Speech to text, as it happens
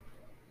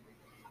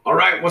All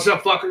right, what's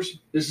up, fuckers?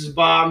 This is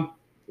Bob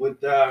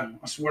with, I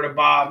swear to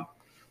Bob,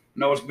 I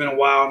know it's been a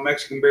while.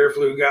 Mexican beer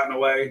flu got in the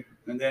way,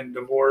 and then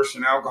divorce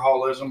and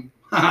alcoholism.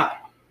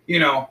 You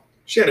know,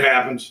 shit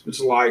happens. It's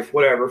life,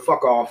 whatever.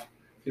 Fuck off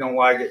if you don't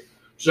like it.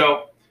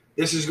 So,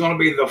 this is going to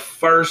be the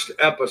first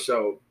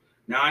episode.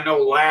 Now, I know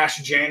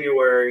last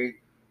January,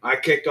 I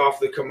kicked off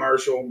the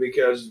commercial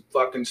because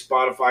fucking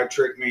Spotify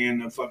tricked me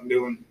into fucking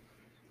doing.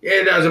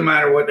 Yeah, it doesn't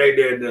matter what they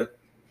did to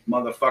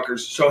motherfuckers.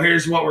 So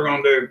here's what we're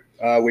going to do.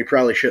 We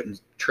probably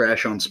shouldn't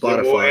trash on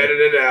Spotify. We'll edit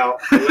it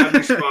out. Love you,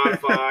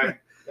 Spotify.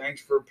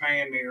 Thanks for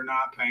paying me or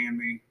not paying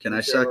me. Can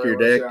I suck your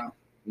dick?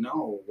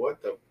 No,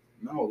 what the?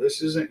 No,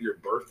 this isn't your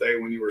birthday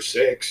when you were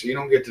 6. You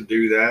don't get to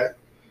do that.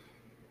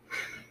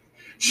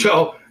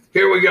 So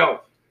here we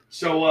go.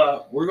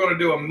 So we're going to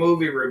do a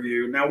movie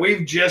review. Now,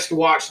 we've just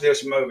watched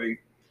this movie,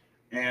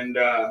 and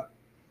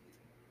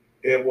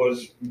it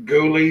was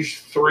Ghoulies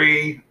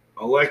 3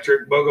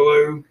 Electric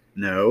Boogaloo.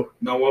 No,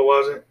 what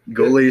was it?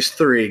 Ghoulies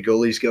 3,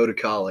 Ghoulies Go to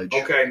College.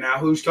 Okay, now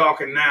who's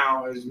talking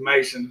now is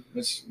Mason.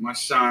 It's my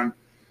son,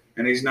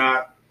 and he's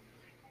not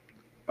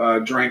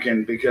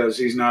drinking because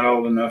he's not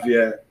old enough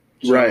yet.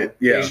 So right,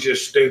 yeah. He's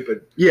just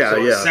stupid. Yeah, so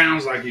yeah. It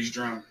sounds like he's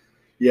drunk.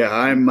 Yeah,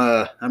 I'm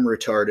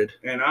retarded.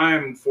 And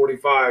I'm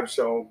 45,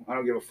 so I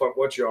don't give a fuck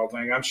what y'all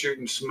think. I'm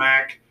shooting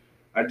smack.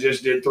 I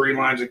just did 3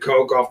 lines of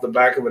coke off the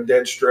back of a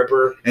dead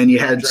stripper. And you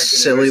had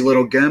silly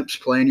little gimps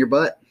playing your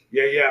butt?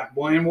 Yeah.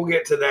 Well, and we'll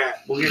get to that.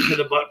 We'll get to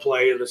the butt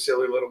play of the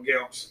silly little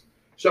gimps.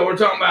 So we're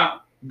talking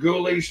about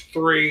Ghoulies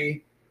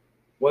 3.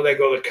 Well, they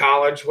go to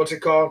college. What's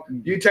it called?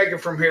 You take it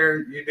from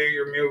here. You do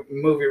your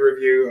movie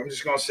review. I'm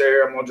just going to sit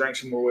here. I'm going to drink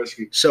some more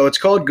whiskey. So it's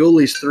called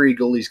Ghoulies 3,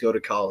 Ghoulies Go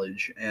to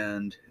College.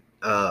 And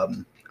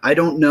I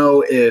don't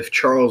know if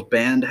Charles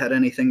Band had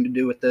anything to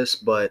do with this,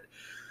 but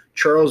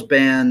Charles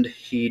Band,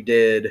 he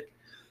did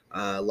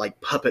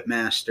like Puppet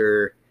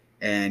Master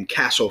and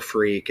Castle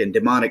Freak and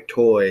Demonic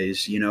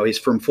Toys. You know, he's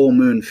from Full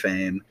Moon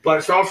fame. But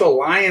it's also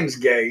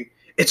Lionsgate.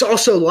 It's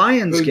also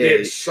Lionsgate. Who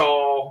did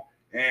Saw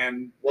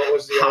and what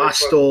was the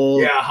Hostel.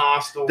 other? Yeah,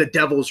 Hostel. The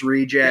Devil's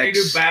Rejects. Did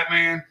he do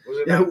Batman? Was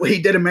it Batman?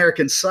 He did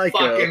American Psycho.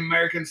 Fucking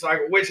American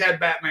Psycho, which had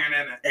Batman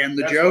in it. And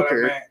the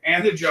Joker.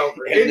 And the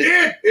Joker.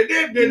 It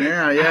did, didn't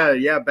it?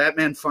 Yeah.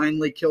 Batman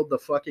finally killed the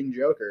fucking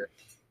Joker.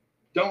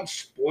 Don't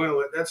spoil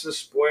it. That's a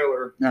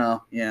spoiler.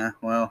 No, yeah.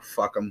 Well,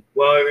 fuck them.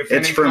 Well,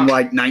 it's from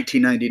like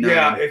 1999.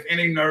 Yeah, if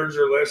any nerds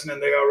are listening,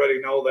 they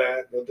already know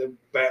that the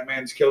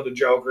Batman's killed the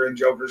Joker, and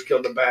Joker's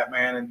killed the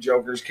Batman, and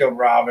Joker's killed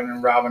Robin,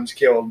 and Robin's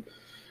killed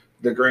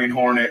the Green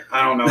Hornet.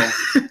 I don't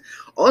know.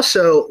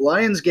 Also,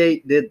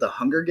 Lionsgate did The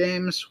Hunger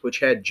Games, which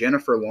had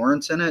Jennifer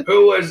Lawrence in it.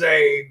 Who was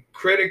a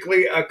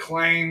critically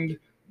acclaimed,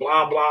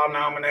 blah, blah,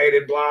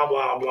 nominated, blah,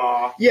 blah,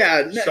 blah.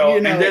 Yeah. So,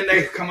 and then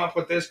they come up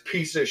with this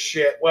piece of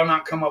shit. Well,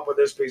 not come up with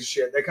this piece of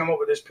shit. They come up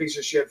with this piece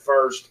of shit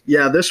first.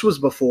 Yeah, this was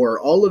before.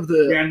 All of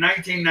the... Yeah,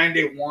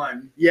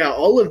 1991. Yeah,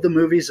 all of the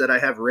movies that I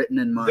have written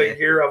in my... The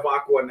year of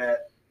Aquanet.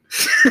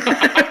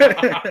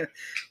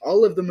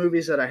 All of the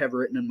movies that I have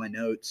written in my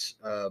notes.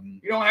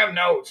 You don't have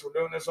notes. We're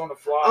doing this on the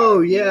fly.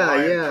 Oh,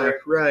 yeah,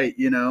 right.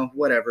 You know,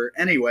 whatever.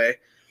 Anyway,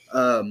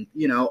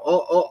 you know,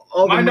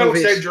 all my the notes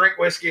movies, say drink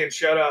whiskey and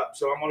shut up,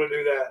 so I'm going to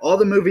do that. All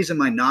the movies in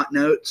my not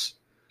notes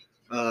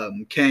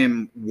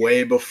came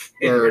way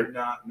before,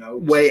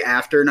 way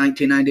after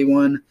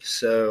 1991.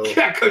 So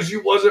yeah, because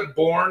you wasn't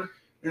born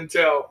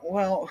until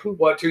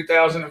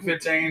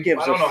 2015. I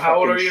don't know, how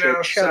old are you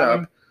now? Shut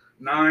up.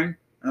 9.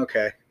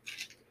 Okay.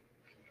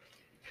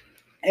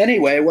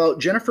 Anyway, well,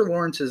 Jennifer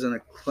Lawrence is an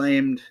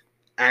acclaimed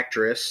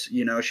actress.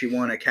 You know, she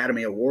won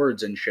Academy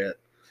Awards and shit.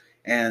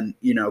 And,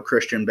 you know,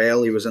 Christian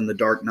Bale, he was in The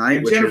Dark Knight.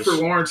 And Jennifer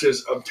Lawrence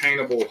is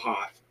obtainable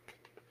hot.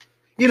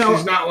 You know,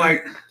 she's not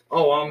like,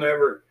 I'll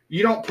never.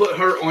 You don't put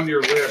her on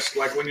your list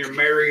like when you're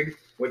married,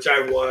 which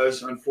I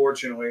was,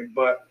 unfortunately.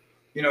 But,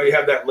 you know, you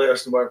have that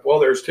list of like, well,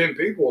 there's 10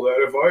 people that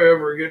if I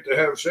ever get to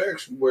have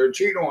sex, we'll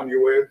cheat on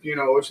you with. You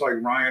know, it's like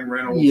Ryan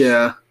Reynolds.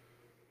 Yeah.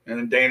 And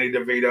then Danny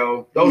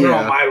DeVito. Those are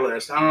on my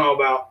list. I don't know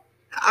about...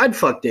 I'd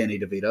fuck Danny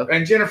DeVito.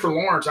 And Jennifer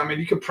Lawrence, I mean,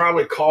 you could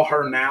probably call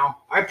her now.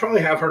 I'd probably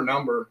have her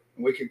number.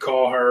 We could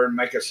call her and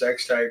make a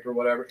sex tape or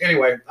whatever.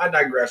 Anyway, I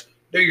digress.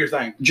 Do your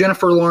thing.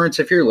 Jennifer Lawrence,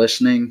 if you're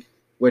listening,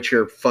 which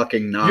you're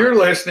fucking not. You're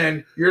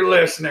listening.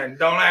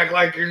 Don't act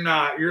like you're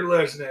not. You're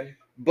listening.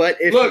 But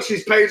look,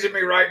 she's paging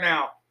me right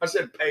now. I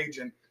said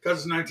paging because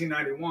it's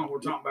 1991. We're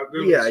talking about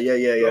Google.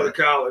 Yeah. Go to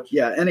college.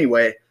 Yeah,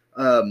 anyway,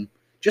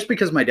 just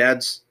because my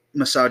dad's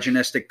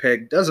misogynistic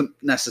pig doesn't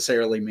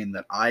necessarily mean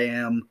that I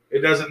am. It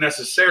doesn't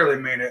necessarily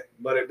mean it,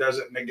 but it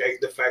doesn't negate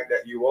the fact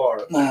that you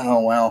are.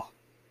 Oh, well.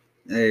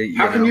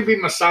 How can you be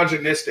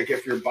misogynistic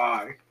if you're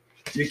bi?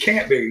 You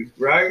can't be,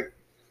 right?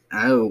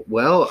 Oh,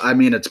 well, I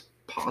mean, it's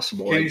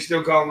possible. Can you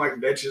still call them like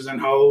bitches and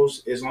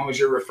hoes as long as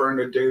you're referring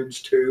to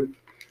dudes too?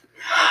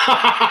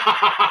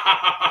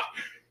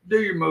 Do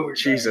your movie.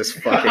 Jesus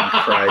fucking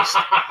Christ.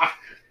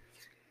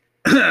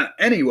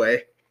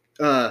 Anyway,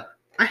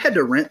 I had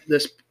to rent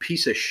this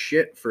piece of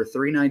shit for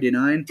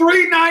 $3.99.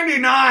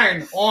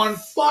 $3.99 on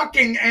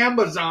fucking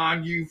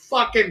Amazon, you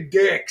fucking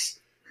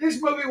dicks.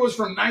 This movie was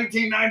from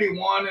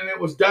 1991, and it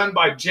was done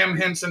by Jim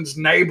Henson's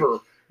neighbor.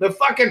 The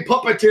fucking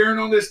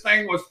puppeteering on this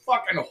thing was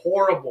fucking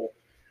horrible.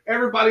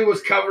 Everybody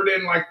was covered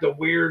in like the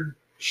weird,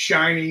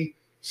 shiny.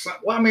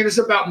 Well, I mean, it's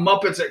about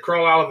Muppets that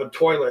crawl out of a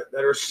toilet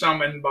that are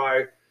summoned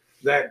by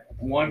that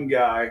one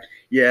guy.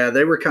 Yeah,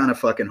 they were kind of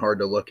fucking hard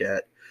to look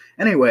at.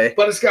 Anyway.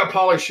 But it's got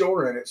Pauly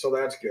Shore in it, so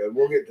that's good.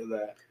 We'll get to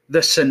that.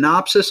 The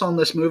synopsis on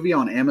this movie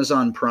on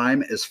Amazon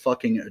Prime is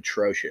fucking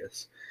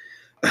atrocious.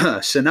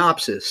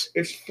 Synopsis.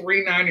 It's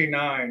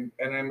 $3.99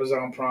 at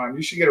Amazon Prime.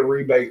 You should get a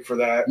rebate for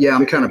that. Yeah,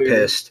 I'm kind of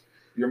pissed.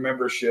 Your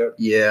membership.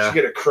 Yeah. You should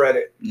get a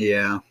credit.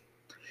 Yeah.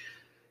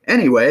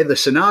 Anyway, the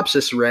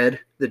synopsis read,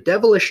 "The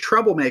devilish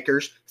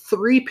troublemakers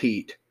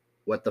three-peat."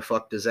 What the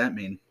fuck does that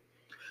mean?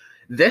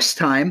 This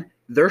time,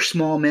 they're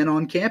small men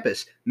on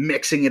campus,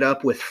 mixing it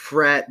up with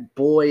frat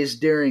boys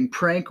during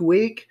prank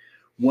week.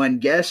 One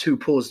guess who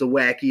pulls the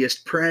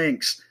wackiest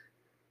pranks?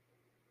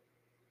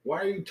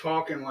 Why are you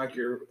talking like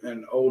you're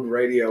an old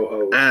radio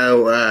host?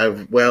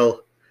 Oh,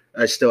 well,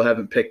 I still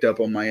haven't picked up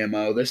on my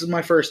MO. This is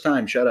my first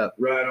time. Shut up.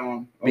 Right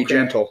on. Be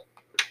gentle.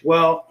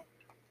 Well,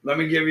 let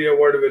me give you a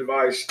word of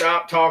advice.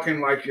 Stop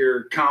talking like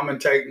you're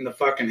commentating the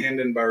fucking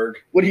Hindenburg.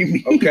 What do you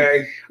mean?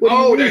 Okay.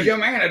 The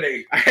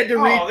humanity. I had to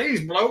read.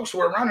 These blokes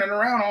were running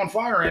around on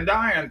fire and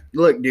dying.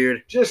 Look,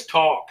 dude. Just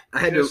talk. I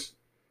had to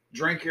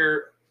drink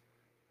your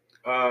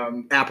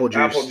apple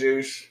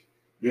juice.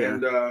 Yeah.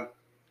 And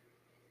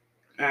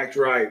act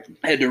right.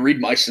 I had to read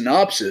my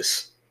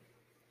synopsis.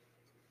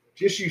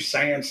 Just you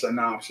saying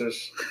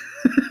synopsis.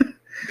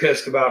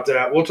 Pissed about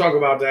that. We'll talk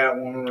about that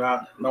when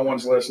no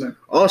one's listening.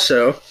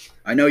 Also,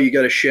 I know you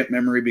got a shit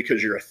memory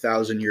because you're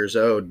 1,000 years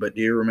old, but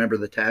do you remember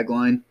the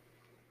tagline?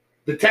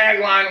 The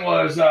tagline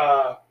was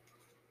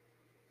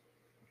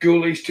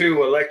Ghoulies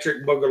 2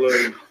 Electric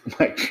Boogaloo. Oh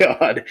my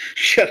God.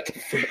 Shut the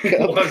fuck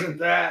up. Wasn't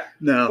that?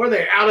 No. Were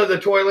they out of the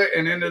toilet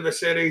and into the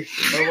city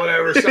or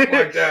whatever, something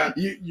like that?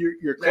 You're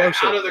They're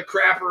closer. out of the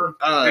crapper,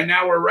 and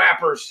now we're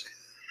rappers.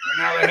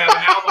 And now they have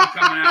an album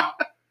coming out.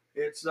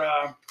 It's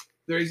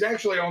he's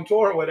actually on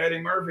tour with Eddie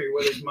Murphy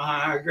with his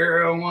 "My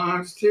Girl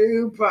Wants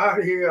to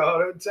Party All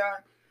the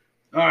Time."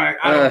 All right,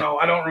 I don't know.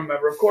 I don't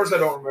remember. Of course, I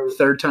don't remember.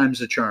 Third time's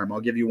the charm.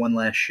 I'll give you one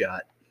last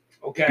shot.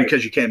 Okay.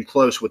 Because you came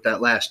close with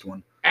that last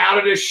one. Out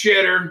of the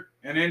shitter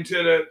and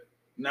into the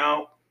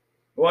no.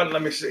 What?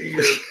 Let me see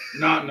your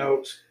not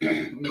notes.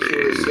 Let me see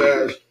what it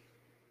says.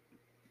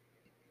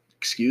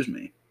 Excuse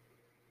me.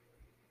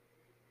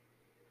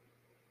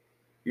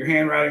 Your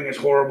handwriting is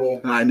horrible.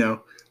 I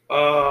know.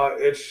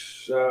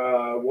 It's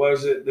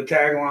was it the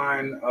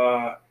tagline?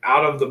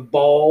 Out of the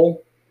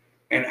bowl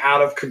and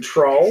out of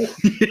control.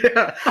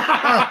 Yeah.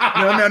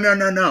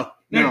 No.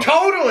 No,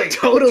 totally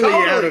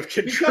out of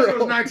control. Because it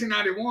was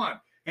 1991,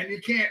 and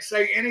you can't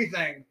say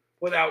anything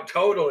without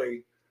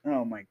totally.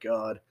 Oh my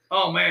God.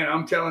 Oh man,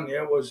 I'm telling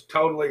you, it was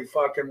totally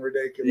fucking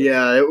ridiculous.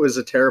 Yeah, it was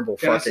a terrible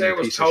Can fucking I say it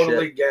was piece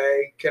totally of shit.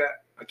 gay?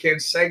 I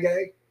can't say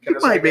gay? You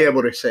might be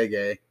able to say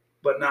gay.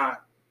 But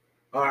not.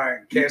 All right,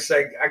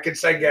 I can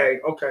say gay.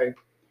 Okay.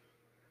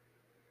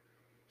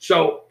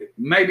 So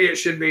maybe it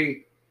should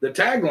be the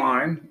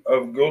tagline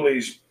of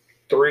Ghoulies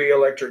 3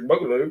 Electric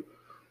Boogaloo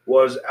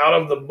was out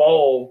of the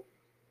bowl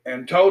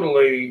and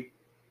totally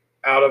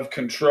out of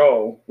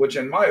control, which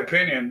in my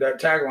opinion, that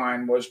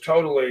tagline was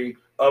totally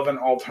of an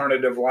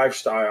alternative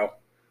lifestyle.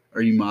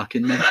 Are you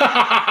mocking me?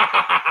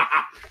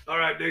 All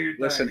right, do your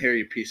thing. Listen here,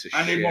 you piece of shit.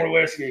 I need more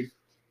whiskey.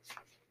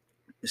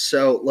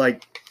 So,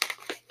 like,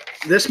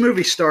 this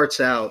movie starts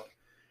out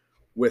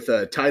with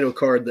a title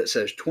card that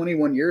says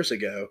 21 years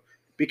ago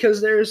because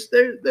there's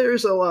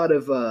a lot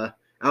of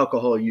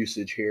alcohol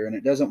usage here, and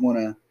it doesn't want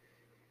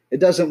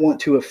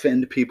to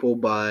offend people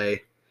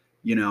by,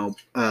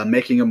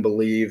 making them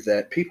believe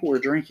that people were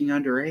drinking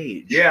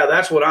underage. Yeah,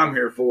 that's what I'm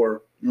here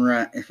for.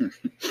 Right.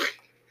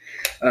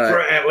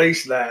 For at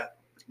least that.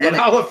 But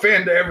I'll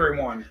offend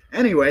everyone.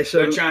 Anyway,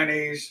 so the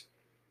Chinese,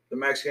 the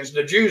Mexicans,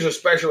 the Jews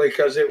especially,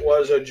 because it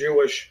was a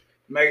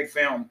Jewish-made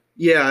film.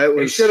 Yeah,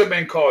 it should have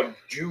been called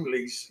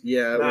Ghoulies.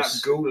 Yeah, not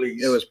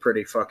Ghoulies. It was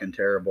pretty fucking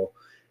terrible.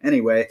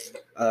 Anyway,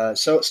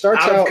 so it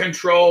starts out of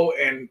control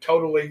and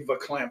totally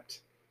verklempt.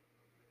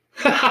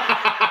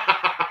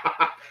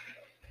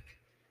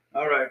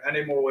 All right, I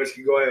need more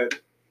whiskey. Go ahead.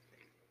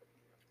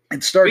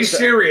 It starts. Be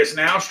serious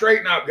now.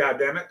 Straighten up,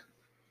 goddammit.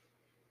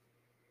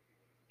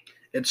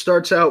 It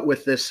starts out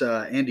with this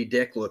Andy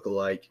Dick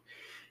lookalike,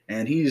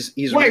 and he's.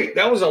 Wait,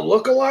 that was a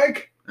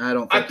lookalike?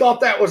 I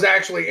thought that was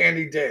actually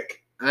Andy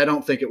Dick. I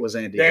don't think it was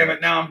Andy. Damn Dick.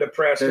 it! Now I'm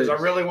depressed because I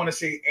really want to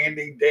see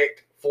Andy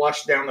Dick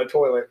flush down the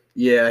toilet.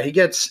 Yeah,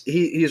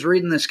 he's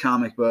reading this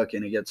comic book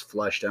and he gets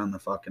flushed down the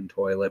fucking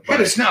toilet. But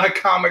it's not a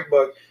comic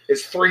book.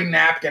 It's 3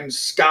 napkins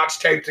scotch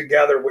taped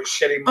together with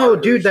shitty markers.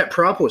 Oh, dude, that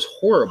prop was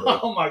horrible.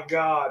 Oh my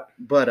God.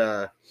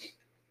 But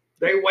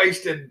they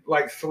wasted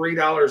like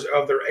 $3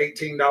 of their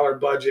 $18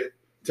 budget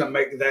to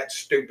make that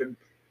stupid.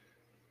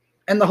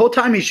 And the whole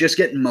time he's just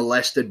getting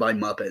molested by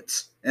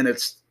Muppets, and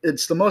it's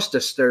the most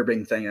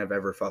disturbing thing I've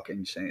ever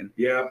fucking seen.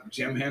 Yeah,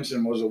 Jim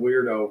Henson was a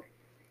weirdo.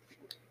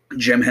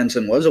 Jim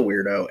Henson was a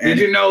weirdo. Did And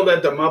you know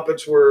that the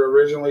Muppets were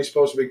originally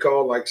supposed to be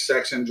called like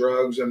Sex and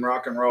Drugs and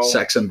Rock and Roll?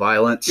 Sex and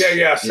Violence.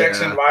 Yeah,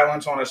 Sex and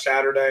Violence on a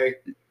Saturday.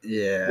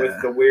 Yeah.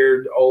 With the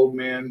weird old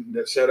men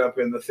that set up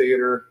in the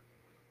theater.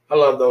 I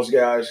love those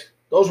guys.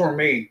 Those were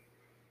me.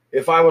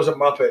 If I was a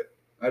Muppet,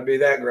 I'd be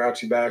that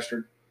grouchy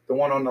bastard. The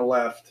one on the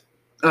left.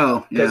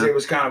 Oh, Because yeah. he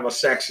was kind of a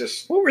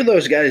sexist. What were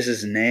those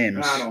guys'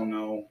 names? I don't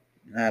know.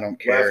 I don't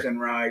care. Left and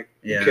right.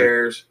 Yeah. Who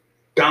cares?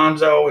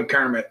 Gonzo and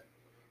Kermit.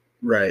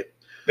 Right.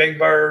 Big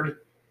Bird.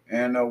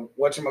 And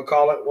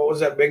whatchamacallit? What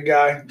was that big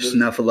guy?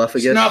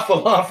 Snuffleupagus.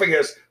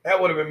 Snuffleupagus. That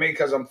would have been me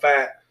because I'm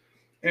fat.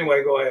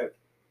 Anyway, go ahead.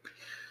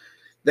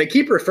 They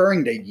keep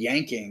referring to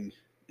yanking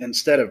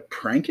instead of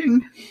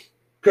pranking.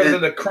 Because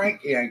of the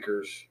Crank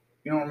Yankers.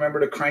 You don't remember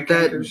the Crank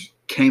Yankers?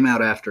 Came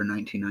out after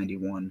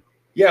 1991.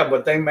 Yeah,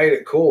 but they made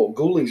it cool.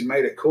 Ghoulies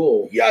made it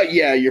cool.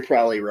 Yeah, you're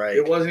probably right.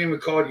 It wasn't even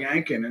called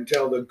yanking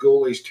until the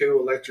Ghoulies 2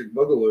 Electric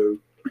Boogaloo.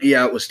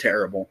 Yeah, it was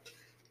terrible.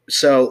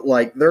 So,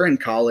 like, they're in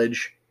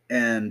college,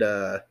 and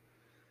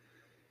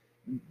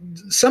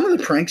some of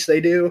the pranks they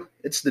do,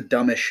 it's the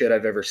dumbest shit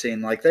I've ever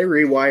seen. Like, they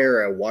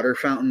rewire a water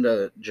fountain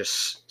to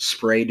just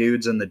spray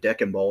dudes in the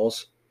dick and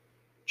balls.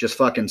 Just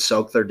fucking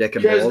soak their dick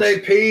and balls. Because they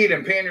peed,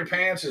 and peeing your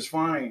pants is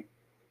funny.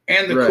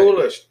 And the Right.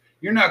 coolest.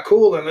 You're not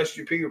cool unless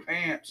you pee your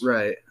pants.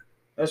 Right.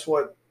 That's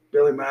what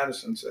Billy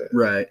Madison said.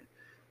 Right.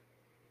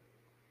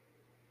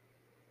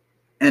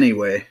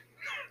 Anyway.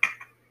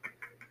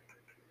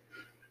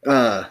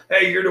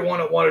 Hey, you're the one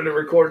that wanted to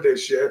record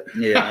this shit.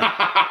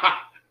 Yeah.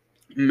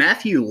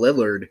 Matthew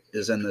Lillard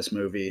is in this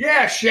movie.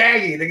 Yeah,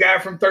 Shaggy, the guy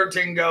from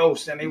 13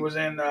 Ghosts, and he was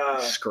in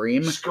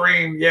Scream.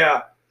 Scream,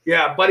 yeah.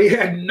 Yeah, but he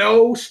had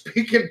no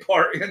speaking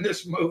part in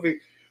this movie.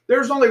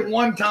 There's only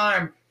one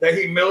time that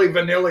he Milli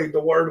Vanilli'd the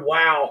word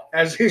wow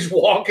as he's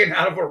walking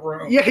out of a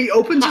room. Yeah, he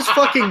opens his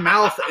fucking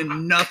mouth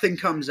and nothing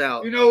comes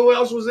out. You know who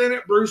else was in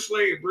it? Bruce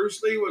Lee.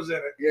 Bruce Lee was in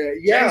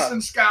it. Yeah.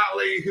 Jason Scott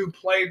Lee, who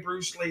played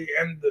Bruce Lee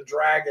and the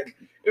Dragon.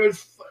 It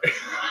was.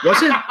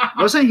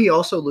 Wasn't he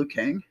also Liu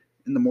Kang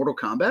in the Mortal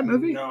Kombat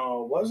movie?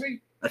 No, was he?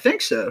 I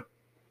think so.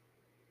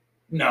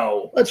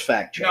 No. Let's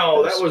fact check.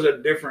 No, this. that was a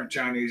different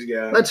Chinese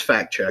guy. Let's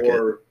fact check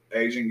or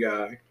Asian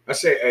guy. I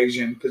say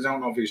Asian because I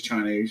don't know if he's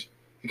Chinese.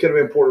 He could have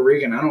been Puerto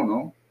Rican. I don't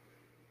know.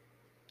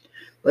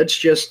 Let's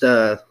just,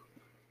 I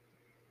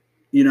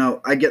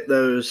get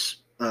those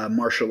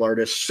martial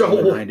artists from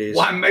the 90s.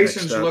 While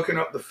Mason's mixed up. looking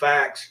up the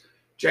facts,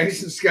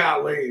 Jason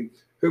Scott Lee,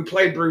 who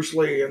played Bruce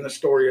Lee in The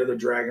Story of the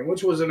Dragon,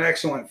 which was an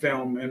excellent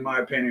film in my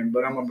opinion,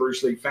 but I'm a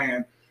Bruce Lee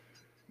fan.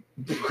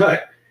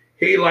 But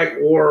he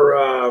wore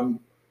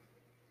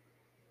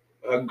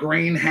a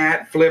green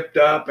hat flipped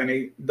up,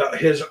 and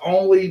the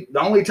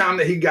only time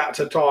that he got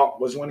to talk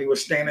was when he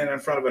was standing in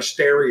front of a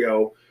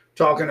stereo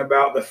talking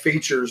about the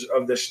features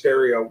of the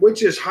stereo,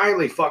 which is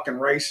highly fucking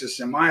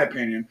racist in my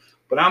opinion,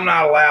 but I'm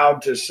not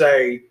allowed to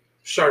say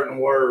certain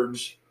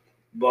words.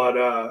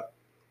 But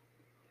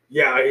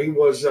yeah, he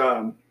was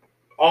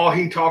all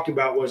he talked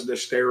about was the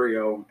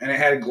stereo, and it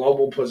had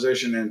global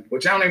positioning,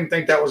 which I don't even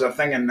think that was a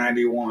thing in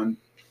 91.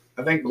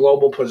 I think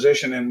global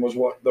positioning was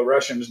what the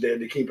Russians did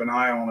to keep an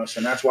eye on us,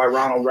 and that's why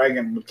Ronald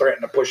Reagan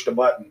threatened to push the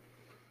button.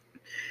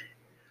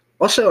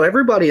 Also,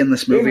 everybody in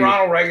this movie. Didn't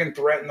Ronald Reagan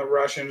threaten the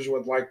Russians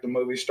with the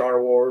movie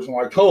Star Wars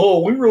and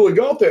oh, we really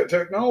got that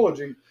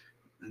technology?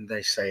 And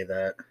they say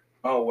that.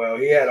 Oh well,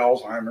 he had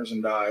Alzheimer's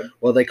and died.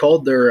 Well, they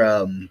called their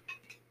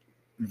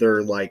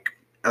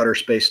outer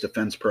space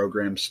defense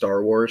program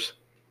Star Wars.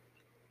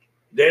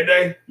 Did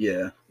they?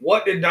 Yeah.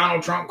 What did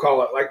Donald Trump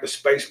call it? Like the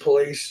space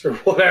police or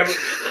whatever?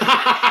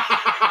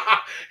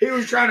 He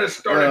was trying to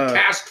start a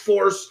task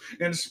force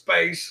in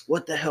space.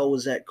 What the hell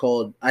was that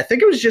called? I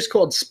think it was just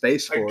called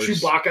Space Force.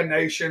 Chewbacca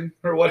Nation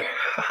or what?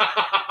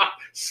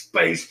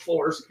 Space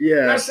Force.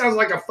 Yeah. That sounds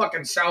like a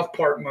fucking South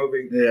Park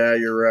movie. Yeah,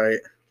 you're right.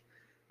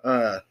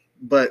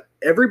 But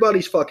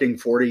everybody's fucking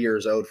 40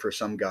 years old for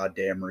some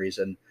goddamn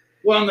reason.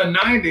 Well, in the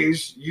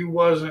 90s, you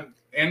wasn't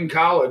in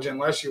college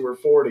unless you were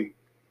 40.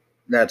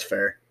 That's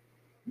fair.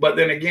 But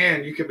then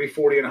again, you could be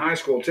 40 in high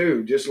school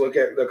too. Just look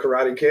at the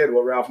Karate Kid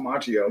with Ralph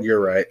Macchio.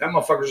 You're right. That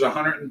motherfucker's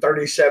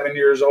 137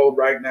 years old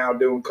right now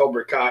doing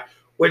Cobra Kai,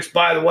 which,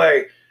 by the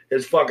way,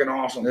 is fucking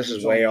awesome. This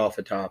is way off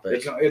the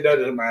topic. It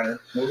doesn't matter.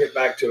 We'll get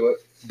back to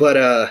it.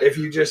 But if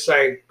you just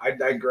say, I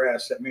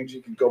digress, that means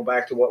you can go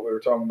back to what we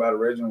were talking about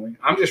originally.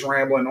 I'm just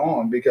rambling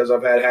on because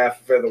I've had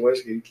half a fifth of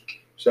whiskey.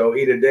 So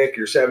eat a dick.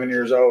 You're 7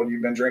 years old.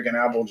 You've been drinking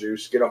apple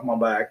juice. Get off my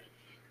back.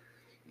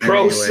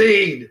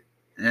 Proceed.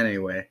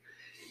 Anyway,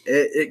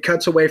 it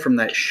cuts away from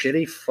that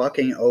shitty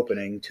fucking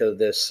opening to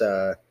this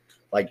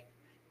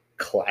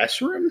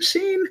classroom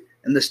scene,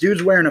 and this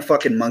dude's wearing a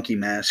fucking monkey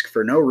mask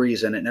for no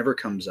reason. It never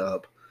comes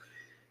up,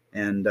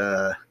 and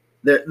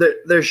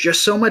there's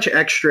just so much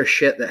extra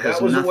shit that has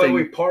nothing. That was the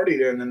way we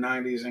partied in the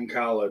 90s in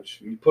college.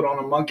 You put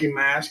on a monkey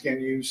mask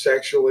and you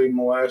sexually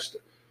molest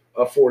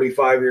a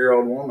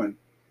 45-year-old woman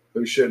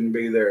who shouldn't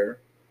be there.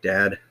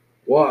 Dad.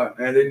 What?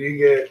 And then you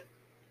get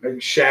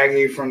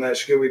Shaggy from that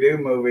Scooby-Doo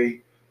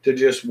movie to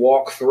just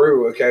walk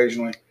through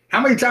occasionally. How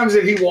many times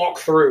did he walk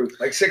through?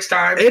 Like 6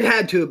 times? It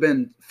had to have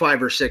been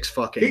 5 or 6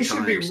 fucking He times.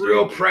 should be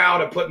real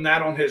proud of putting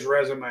that on his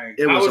resume.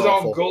 It I was was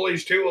awful. on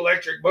Ghoulies 2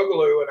 Electric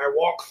Boogaloo, and I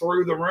walked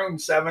through the room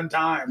 7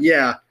 times.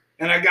 Yeah.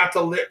 And I got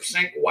to lip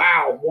sync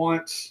wow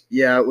once.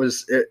 Yeah, it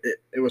was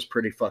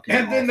pretty fucking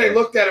And then they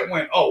looked at it and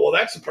went, oh, well,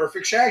 that's the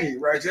perfect Shaggy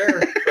right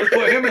there. Let's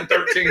put him in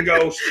 13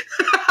 Ghosts.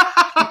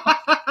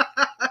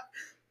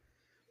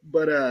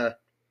 But,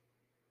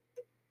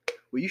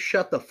 will you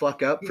shut the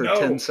fuck up for No,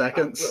 10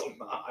 seconds? I will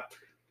not.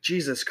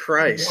 Jesus I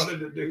Christ. wanted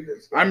to do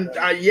this.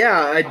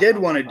 I did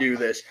want to do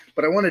this,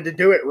 but I wanted to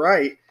do it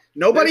right.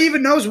 Nobody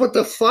even knows what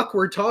the fuck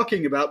we're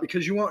talking about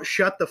because you won't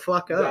shut the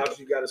fuck up. All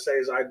you got to say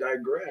is I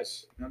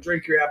digress. Now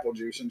drink your apple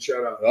juice and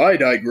shut up. I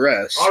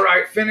digress. All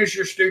right, finish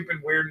your stupid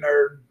weird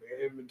nerd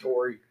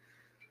inventory.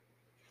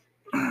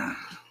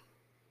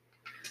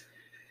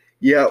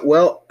 Yeah,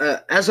 well,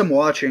 as I'm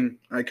watching,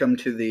 I come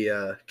to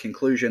the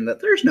conclusion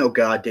that there's no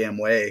goddamn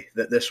way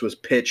that this was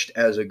pitched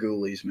as a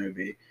Ghoulies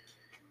movie.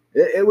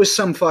 It was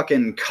some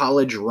fucking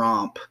college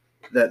romp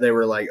that they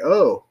were like,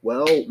 oh,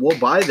 well, we'll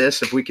buy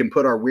this if we can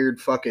put our weird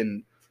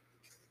fucking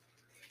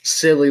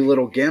silly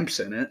little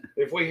gimps in it.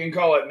 If we can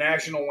call it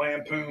National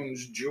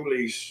Lampoon's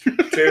Julie's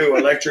 2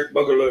 Electric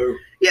Boogaloo.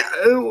 Yeah,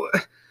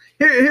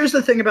 here's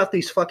the thing about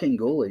these fucking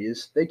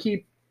Ghoulies. They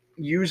keep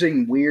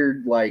using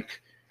weird,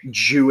 like,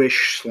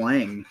 Jewish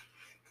slang.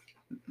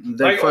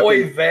 Like fucking,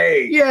 oy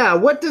vey. Yeah,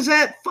 what does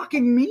that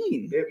fucking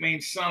mean? It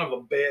means son of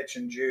a bitch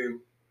in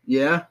Jew.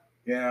 Yeah?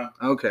 Yeah.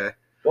 Okay.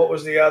 What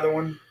was the other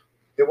one?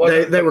 It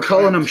wasn't they were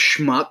calling them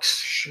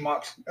schmucks.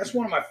 Schmucks. That's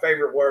one of my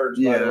favorite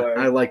words, by the way.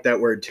 I like that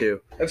word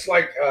too. It's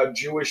like a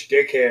Jewish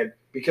dickhead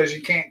because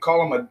you can't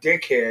call him a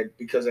dickhead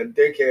because a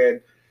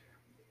dickhead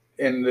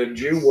in the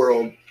Jew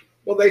world,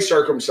 well, they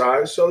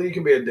circumcise, so you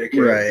can be a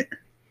dickhead. Right.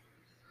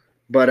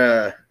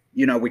 But,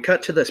 we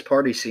cut to this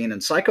party scene,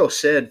 and Psycho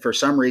Sid, for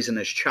some reason,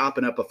 is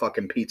chopping up a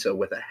fucking pizza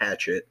with a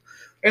hatchet.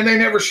 And they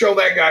never show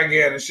that guy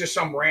again. It's just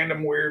some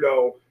random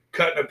weirdo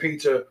cutting a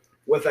pizza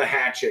with a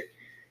hatchet.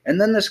 And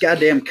then this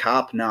goddamn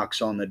cop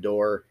knocks on the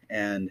door,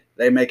 and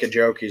they make a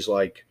joke. He's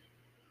like,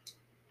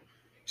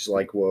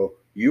 well,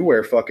 you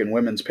wear fucking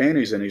women's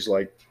panties. And he's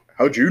like,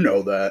 how'd you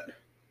know that?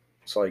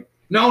 It's like,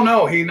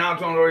 no. He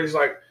knocked on the door. He's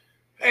like,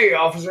 hey,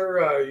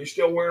 officer, you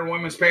still wearing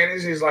women's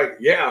panties? He's like,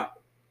 yeah.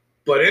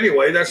 But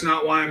anyway, that's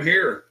not why I'm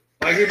here.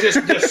 Like, he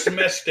just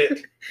dismissed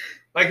it.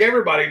 Like,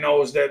 everybody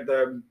knows that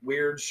the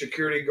weird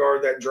security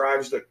guard that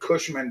drives the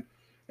Cushman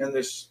in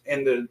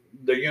the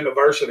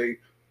university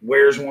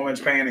wears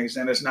women's panties,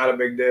 and it's not a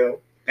big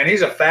deal. And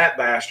he's a fat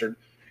bastard.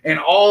 And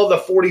all the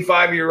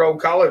 45-year-old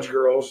college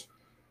girls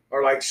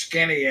are, like,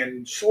 skinny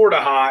and sort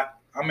of hot.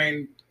 I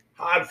mean,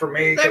 hot for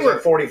me because they're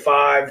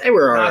 45. They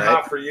were all not right.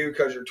 hot for you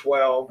because you're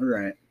 12.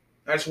 Right.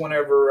 That's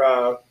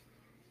whenever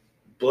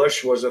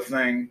Bush was a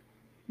thing.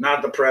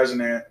 Not the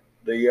president,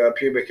 the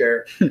pubic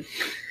hair.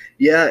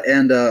 Yeah,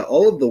 and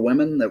all of the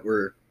women that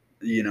were,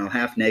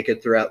 half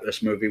naked throughout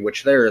this movie,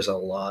 which there is a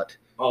lot.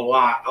 A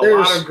lot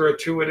of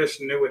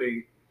gratuitous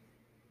nudity.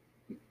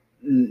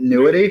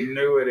 Nudity?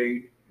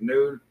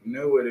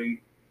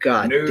 Nudity.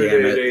 God nudity.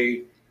 Damn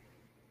it.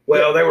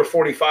 Well, they were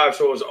 45,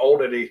 so it was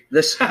oldity.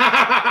 This. Shut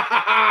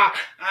up.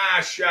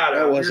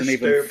 That wasn't You're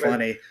even stupid.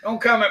 funny. Don't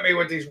come at me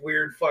with these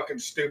weird fucking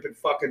stupid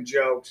fucking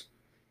jokes.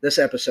 This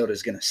episode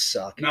is going to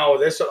suck. No,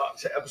 this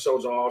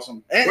episode's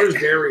awesome. Where's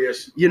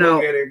Darius?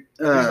 Look at him.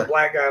 He's the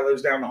black guy who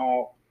lives down the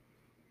hall.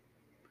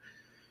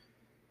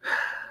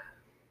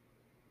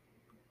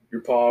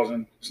 You're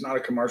pausing. It's not a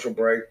commercial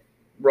break.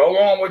 Roll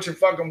on with your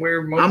fucking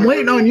weird movie. I'm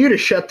waiting on you to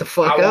shut the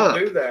fuck up. I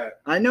won't do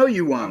that. I know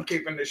you I'm won't.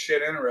 keeping this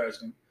shit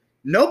interesting.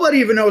 Nobody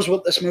even knows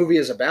what this movie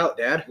is about,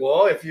 Dad.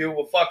 Well, if you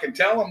will fucking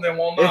tell them, then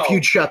we'll know. If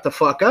you'd shut the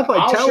fuck up,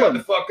 I'll tell shut them.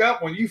 the fuck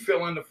up when you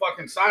fill in the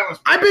fucking silence.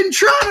 I've been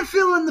trying to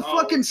fill in the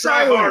fucking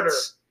try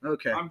silence. Harder.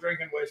 Okay. I'm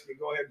drinking whiskey.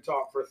 Go ahead and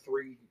talk for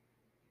 3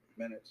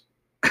 minutes.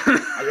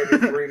 I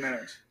give you 3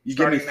 minutes. You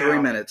give me 3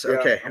 now. minutes. Yeah,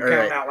 Okay. I'm all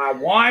counting right. out loud.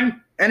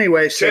 1,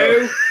 Anyway,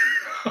 2.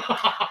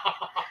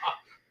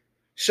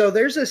 So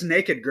there's this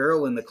naked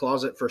girl in the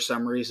closet for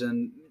some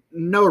reason.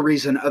 No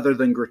reason other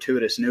than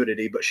gratuitous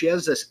nudity, but she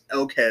has this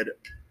elk head,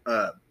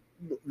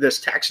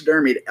 this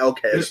taxidermied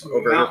elk head This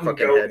over her mountain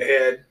fucking goat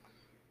head.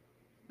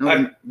 No,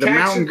 A the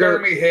mountain goat.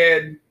 taxidermy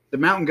head. The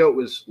mountain goat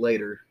was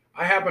later.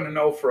 I happen to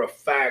know for a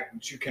fact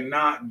that you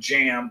cannot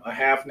jam a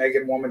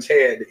half-naked woman's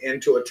head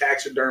into a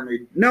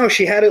taxidermy. No,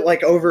 she had it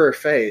like over her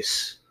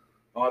face.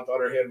 Oh, I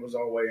thought her head was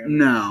all the way in.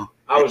 No.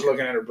 I was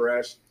looking at her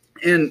breast.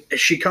 And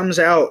she comes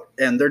out,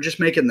 and they're just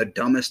making the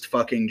dumbest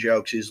fucking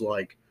jokes. He's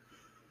like,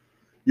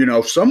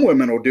 some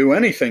women will do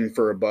anything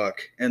for $1.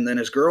 And then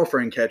his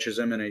girlfriend catches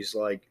him, and he's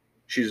like,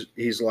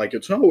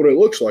 it's not what it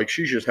looks like.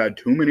 She's just had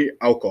too many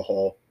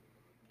alcohol.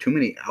 Too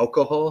many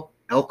alcohol?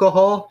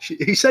 Alcohol?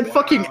 He said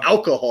fucking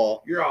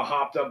alcohol. You're all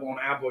hopped up on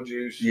apple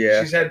juice.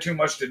 Yeah. She's had too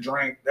much to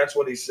drink. That's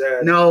what he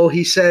said. No,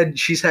 he said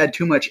she's had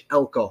too much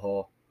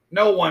alcohol.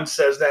 No one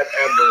says that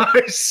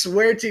ever. I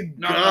swear to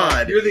No,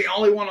 God. you're the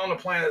only one on the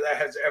planet that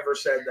has ever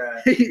said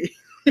that.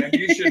 And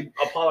you should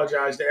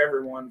apologize to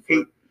everyone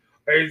for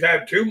He's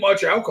had too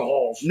much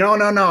alcohol. No,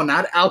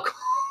 not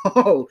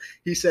alcohol.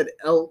 He said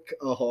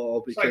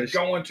alcohol It's like because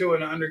going to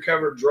an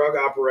undercover drug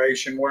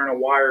operation wearing a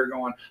wire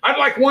going, I'd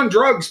like 1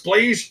 drugs,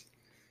 please.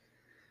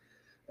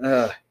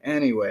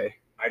 anyway,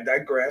 I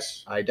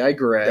digress.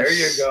 There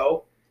you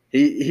go.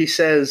 He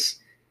says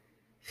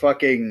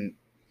fucking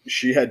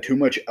she had too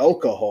much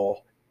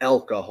alcohol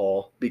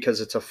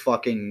because it's a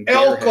fucking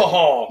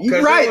alcohol.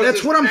 You're right.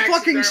 That's what I'm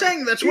fucking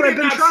saying. That's what I've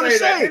been trying to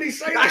say. Did he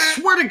say I that?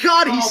 swear to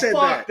God, he said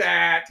fuck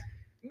that.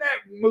 That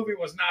movie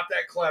was not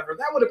that clever.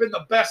 That would have been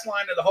the best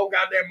line of the whole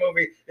goddamn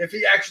movie if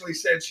he actually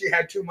said she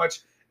had too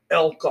much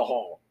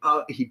alcohol.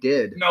 He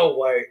did. No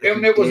way.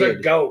 And it was a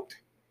goat.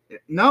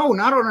 No,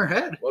 not on her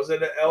head. Was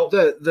it an elk?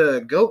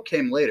 The goat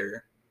came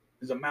later.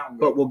 It's a mountain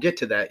goat. But we'll get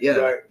to that. Yeah.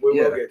 Right. We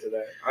will get to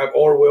that.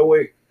 Or will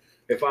we?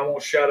 If I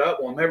won't shut up,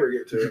 we'll never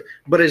get to it.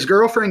 But his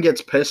girlfriend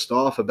gets pissed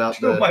off about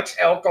too much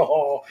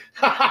alcohol.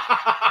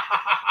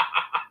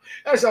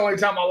 That's the only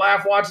time I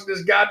laugh watching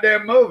this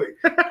goddamn movie.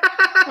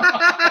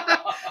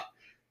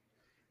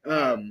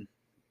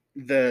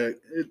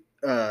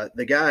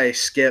 The guy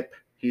Skip,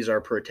 he's our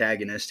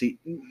protagonist. He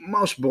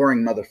most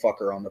boring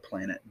motherfucker on the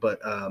planet, but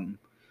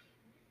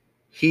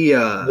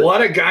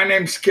what, a guy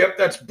named Skip?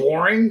 That's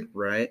boring,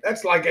 right?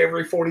 That's like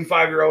every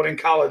 45-year-old in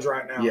college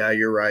right now. Yeah,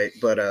 you're right.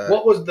 But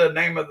what was the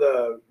name of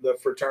the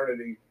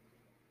fraternity?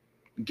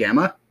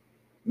 Gamma?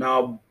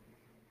 No,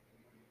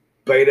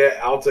 Beta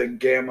Alpha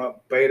Gamma.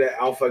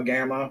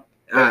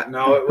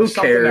 No, it was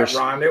something that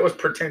rhymed. It was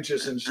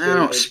pretentious and stupid. I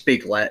don't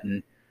speak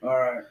Latin. All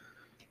right.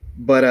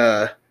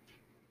 But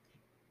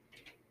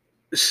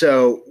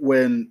so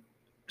when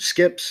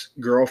Skip's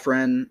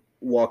girlfriend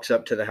walks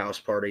up to the house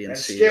party and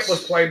sees... Skip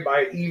was played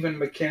by Evan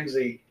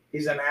McKenzie.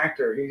 He's an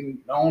actor. He's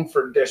known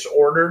for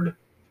Disordered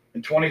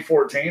in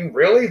 2014.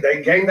 Really?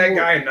 They gave that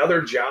guy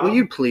another job? Will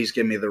you please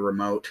give me the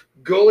remote?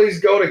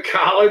 Ghoulies Go to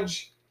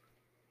College.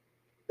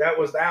 That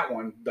was that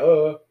one.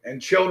 Duh.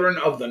 And Children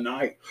of the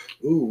Night.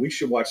 Ooh, we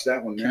should watch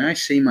that one. Can I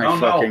see my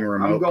fucking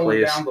remote, please? I'm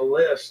going down the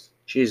list.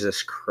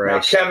 Jesus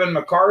Christ. Now, Kevin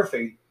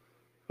McCarthy,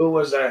 who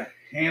was a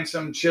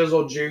handsome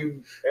Chisel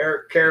Jude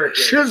character.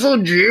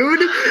 Chisel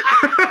Jude?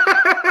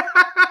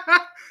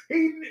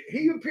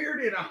 He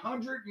appeared in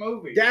 100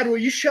 movies. Dad, will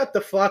you shut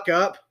the fuck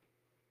up?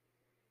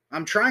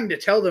 I'm trying to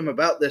tell them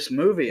about this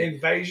movie.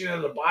 Invasion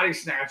of the Body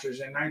Snatchers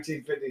in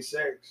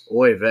 1956.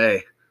 Oy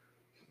vey.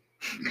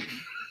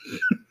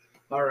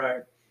 All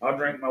right. I'll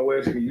drink my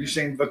whiskey. You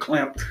seem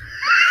verklempt.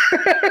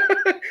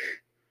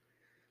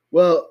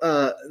 Well,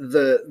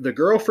 the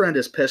girlfriend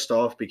is pissed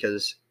off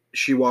because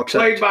she walks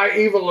up. Played by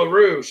Eva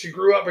LaRue. She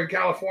grew up in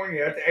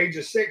California. At the age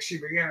of 6, she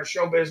began her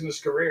show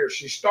business career.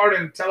 She starred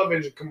in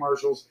television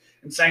commercials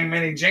and sang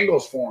many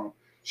jingles for them.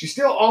 She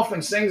still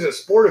often sings at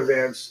sport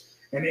events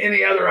and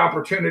any other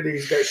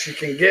opportunities that she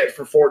can get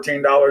for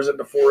 $14 at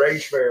the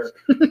 4-H fair.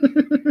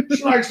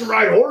 She likes to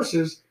ride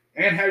horses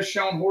and has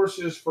shown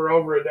horses for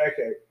over a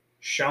decade.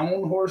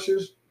 Shown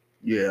horses?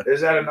 Yeah.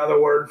 Is that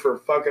another word for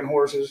fucking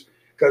horses?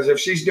 Because if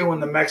she's doing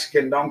the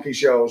Mexican donkey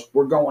shows,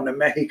 we're going to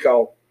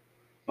Mexico.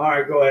 All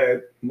right, go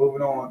ahead.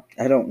 Moving on.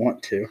 I don't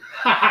want to.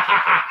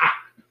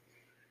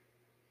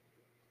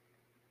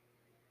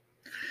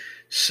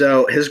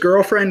 So his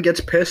girlfriend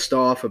gets pissed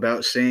off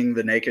about seeing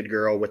the naked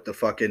girl with the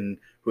fucking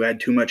who had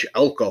too much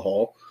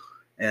alcohol.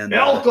 And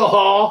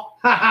alcohol?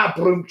 Haha,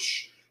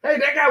 brunch. Hey,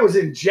 that guy was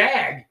in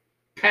Jag.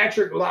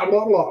 Patrick blah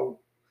blah blah.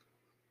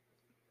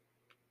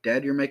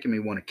 Dad, you're making me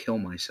want to kill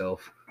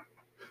myself.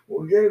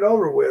 We'll get it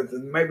over with,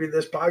 and maybe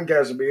this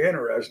podcast will be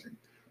interesting.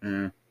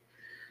 Yeah.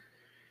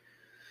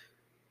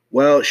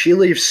 Well, she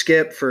leaves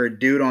Skip for a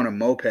dude on a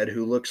moped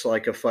who looks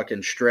like a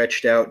fucking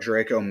stretched out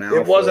Draco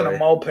Malfoy. It wasn't a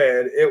moped.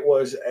 It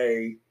was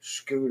a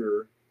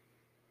scooter.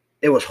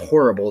 It was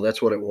horrible.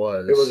 That's what it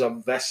was. It was a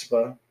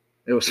Vespa.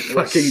 It was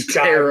fucking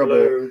terrible.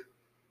 Blue.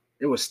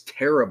 It was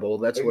terrible.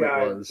 That's what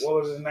it was. What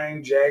was his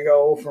name?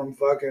 Jago from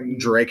fucking...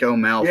 Draco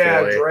Malfoy.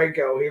 Yeah,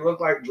 Draco. He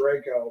looked like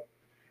Draco.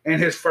 And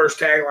his first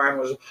tagline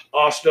was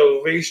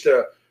Hasta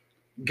Vista,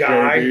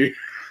 guy.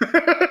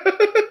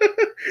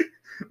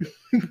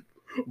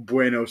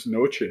 Buenos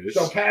noches.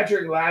 So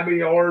Patrick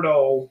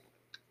Labiordo,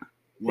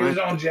 he was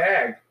on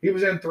Jag. He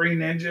was in Three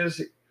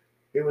Ninjas.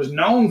 He was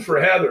known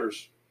for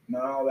Heathers.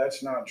 No,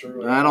 that's not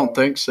true. I don't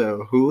think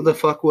so. Who the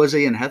fuck was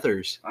he in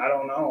Heathers? I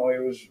don't know. He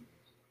was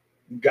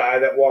a guy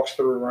that walks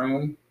through a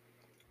room.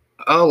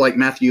 Oh, like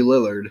Matthew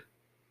Lillard.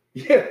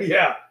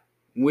 Yeah.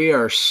 We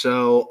are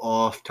so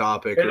off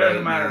topic right now. It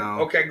doesn't matter.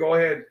 Okay, go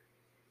ahead.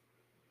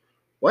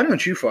 Why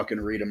don't you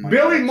fucking read him?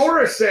 Billy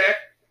Morissette.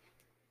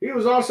 He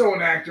was also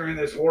an actor in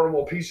this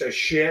horrible piece of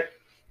shit.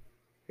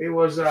 He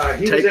was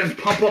in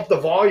Pump Up the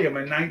Volume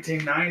in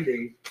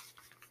 1990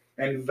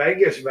 and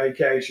Vegas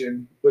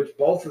Vacation, which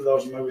both of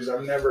those movies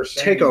I've never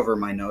seen. Take over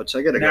my notes.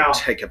 I gotta go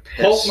take a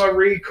piss. Hope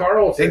Marie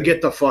Carlton. And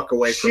get the fuck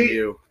away from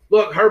you.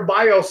 Look, her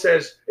bio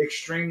says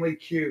extremely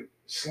cute,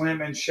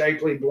 slim and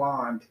shapely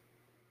blonde.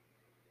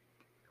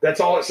 That's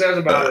all it says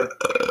about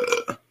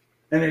her.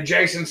 And then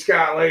Jason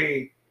Scott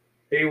Lee,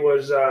 he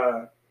was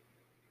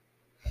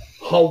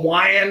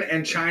Hawaiian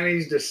and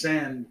Chinese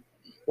descent.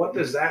 What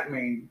does that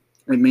mean?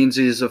 It means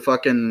he's a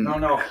fucking. No,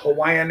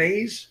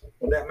 Hawaiianese.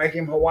 Would that make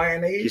him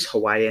Hawaiianese? He's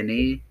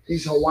Hawaiianese.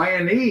 He's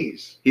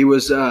Hawaiianese. He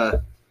was.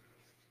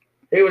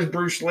 He was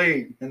Bruce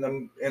Lee in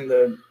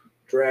the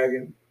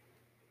Dragon.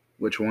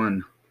 Which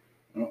one?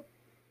 What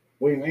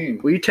do you mean?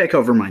 Will you take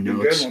over my The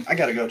notes? good one. I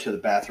gotta go to the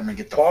bathroom and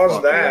get the Pause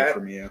fuck that. away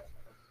from you.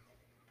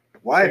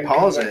 Why So you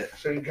pause come back- it?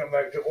 So you come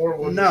back to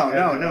Orwell.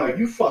 No.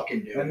 You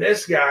fucking do. And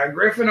this guy,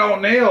 Griffin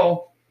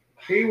O'Neill,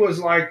 he was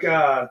like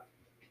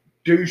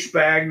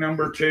douchebag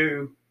number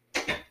 2.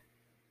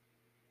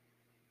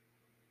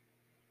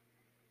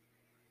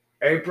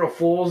 April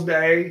Fool's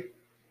Day,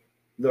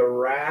 The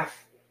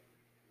Wrath,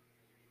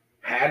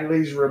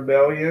 Hadley's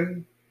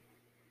Rebellion.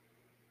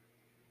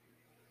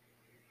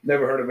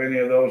 Never heard of any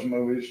of those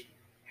movies.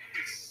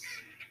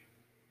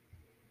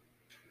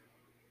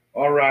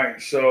 All right,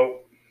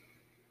 so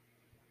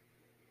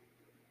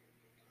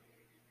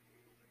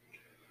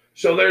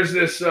there's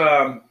this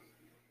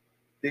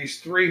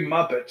these 3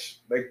 Muppets.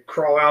 They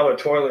crawl out of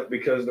the toilet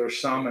because they're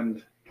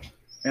summoned,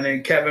 and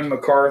then Kevin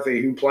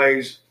McCarthy, who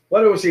plays,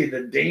 what was he,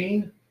 the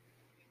dean?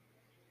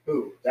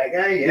 Who? That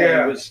guy?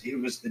 Yeah. He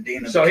was the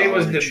dean of So the he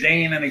was the college.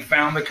 dean, and he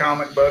found the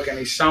comic book, and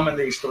he summoned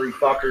these 3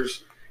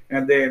 fuckers,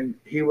 and then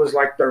he was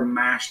like their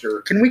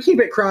master. Can we keep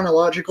it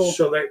chronological?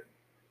 So they,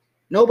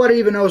 Nobody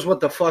even knows what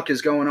the fuck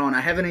is going on.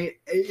 I haven't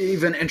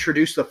even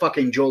introduced the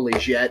fucking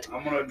Jolies yet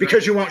I'm gonna drink,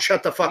 because you won't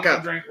shut the fuck I'm gonna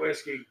up. drink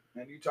whiskey,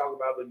 and you talk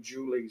about the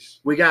Julies,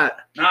 We got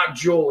not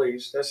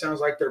Julies. That sounds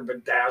like they're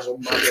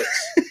bedazzled Muppets.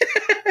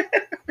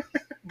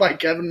 by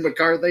Kevin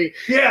McCarthy.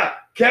 Yeah,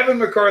 Kevin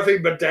McCarthy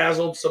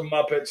bedazzled some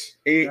Muppets,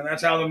 He, and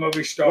that's how the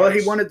movie starts. well,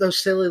 he wanted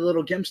those silly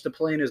little gimps to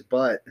play in his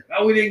butt.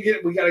 Oh, we didn't get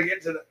it. We got to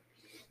get to the.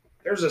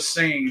 There's a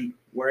scene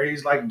where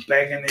he's like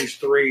begging these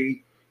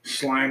 3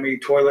 slimy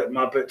toilet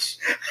Muppets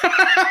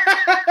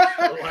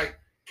to like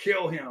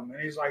kill him,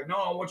 and he's like, "No,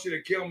 I want you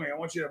to kill me. I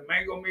want you to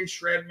mangle me,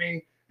 shred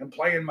me, and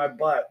play in my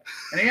butt."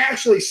 And he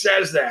actually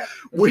says that.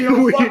 If you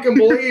don't fucking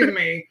believe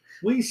me,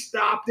 we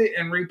stopped it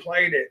and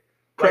replayed it.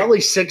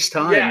 Probably 6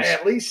 times. Yeah,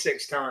 at least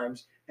 6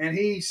 times. And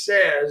he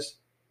says,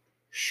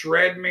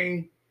 "Shred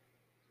me,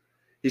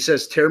 He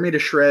says, tear me to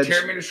shreds,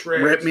 tear me to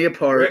shreds, rip me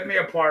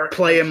apart,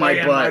 play in my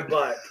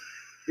butt."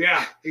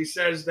 Yeah, he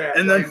says that.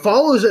 and then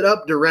follows it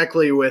up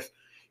directly with,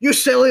 "You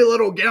silly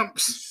little gimps."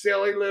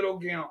 silly little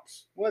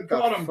gimps. What We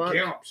call them fuck?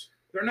 gimps.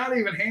 They're not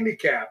even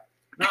handicapped.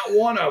 Not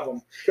one of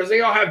them. Because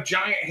they all have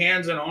giant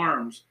hands and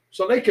arms.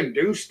 So they can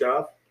do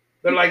stuff.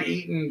 They're like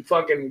eating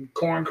fucking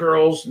corn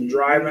curls and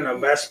driving a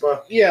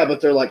Vespa. Yeah,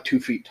 but they're like 2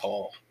 feet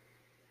tall.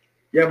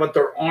 Yeah, but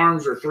their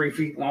arms are 3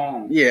 feet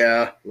long.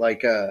 Yeah,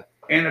 like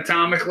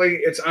Anatomically,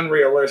 it's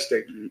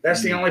unrealistic.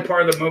 That's the only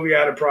part of the movie I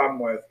had a problem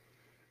with.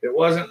 It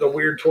wasn't the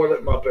weird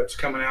toilet Muppets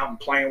coming out and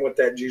playing with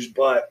that juice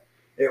butt.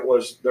 It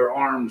was their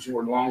arms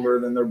were longer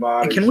than their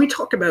bodies. Can we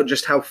talk about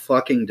just how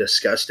fucking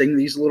disgusting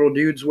these little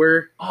dudes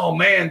were? Oh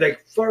man,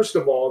 first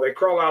of all, they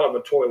crawl out of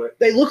a toilet.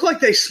 They look like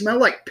they smell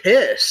like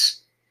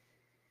piss.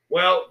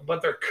 Well,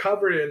 but they're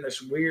covered in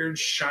this weird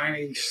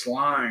shiny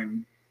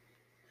slime,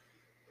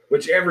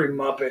 which every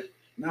Muppet,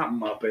 not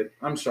Muppet,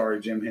 I'm sorry,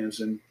 Jim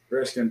Henson,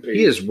 rest in peace.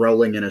 He is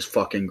rolling in his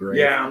fucking grave.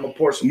 Yeah, I'm gonna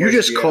pour some You whiskey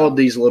just out. called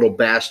these little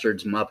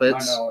bastards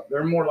Muppets. I know.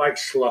 They're more like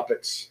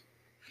sluppets.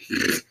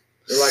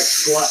 They're like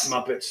slut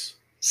Muppets.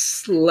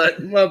 Slut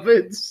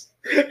Muppets.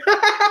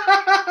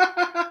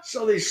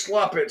 So these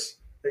sluppets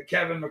that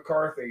Kevin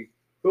McCarthy,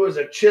 who is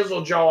a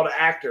chisel-jawed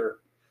actor,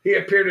 he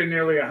appeared in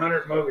nearly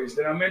 100 movies.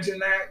 Did I mention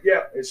that?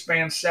 Yep. It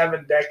spans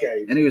 7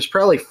 decades. And he was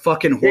probably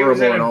fucking He was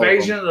horrible in in all of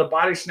Invasion them. of the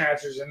Body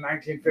Snatchers in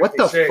 1956. What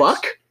the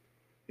fuck?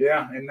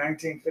 Yeah, in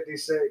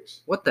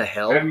 1956. What the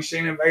hell? Have you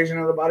seen Invasion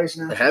of the Body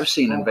Snatchers? I have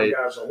seen Oh my Invasion.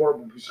 God, it's a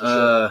horrible piece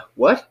of shit.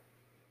 What?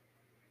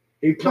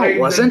 He played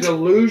wasn't. the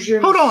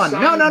Delusion. Hold on.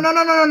 son-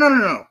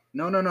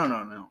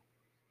 No.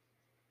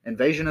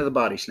 Invasion of the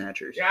Body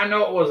Snatchers. Yeah, I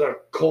know it was a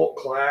cult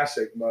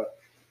classic, but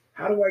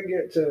how do I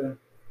get to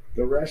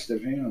the rest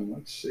of him?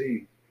 Let's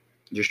see.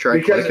 Just try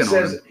Because clicking it on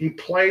says him. he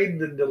played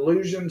the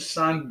Delusion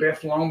son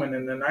Biff Loman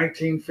in the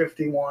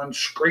 1951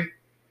 Screet.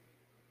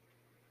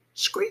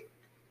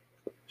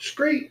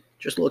 Screet.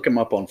 Just look him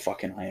up on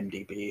fucking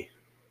IMDb.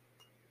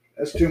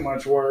 That's too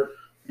much work.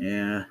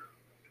 Yeah.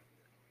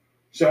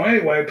 So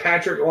anyway,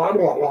 Patrick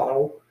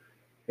Lotto,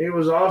 he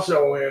was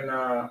also in,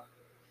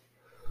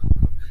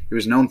 He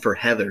was known for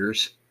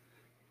Heathers.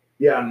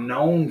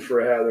 known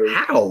for Heather.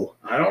 How?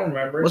 I don't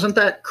remember. Wasn't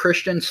that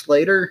Christian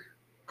Slater?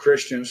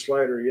 Christian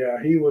Slater,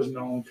 yeah, he was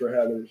known for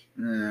Heathers,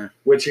 Yeah.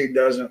 which he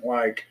doesn't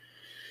like.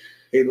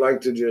 He'd like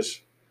to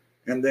just,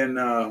 and then,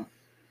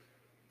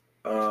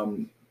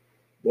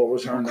 what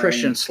was her name?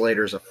 Christian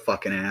Slater's a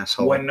fucking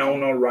asshole.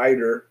 Winona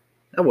Ryder.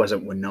 That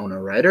wasn't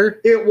Winona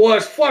Ryder. It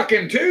was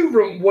fucking two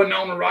from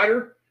Winona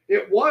Ryder.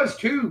 It was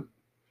two.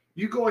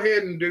 You go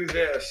ahead and do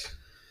this,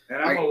 and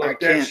I'm gonna I look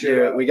that can't shit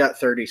do it. up. We got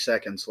 30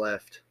 seconds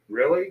left.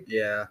 Really?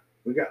 Yeah.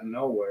 We got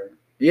nowhere.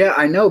 Yeah,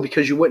 I know,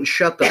 because you wouldn't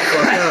shut the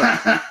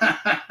fuck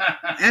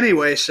up.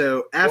 Anyway,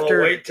 so after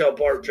Well, wait till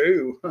part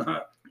 2.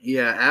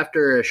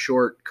 after a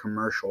short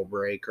commercial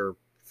break or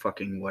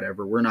fucking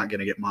whatever. We're not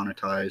gonna get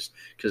monetized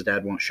because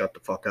Dad won't shut the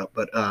fuck up.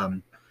 But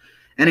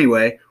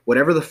anyway,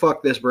 whatever the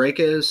fuck this break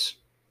is,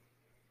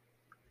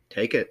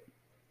 take it.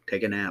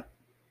 Take a nap.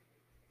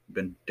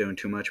 Been doing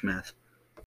too much meth.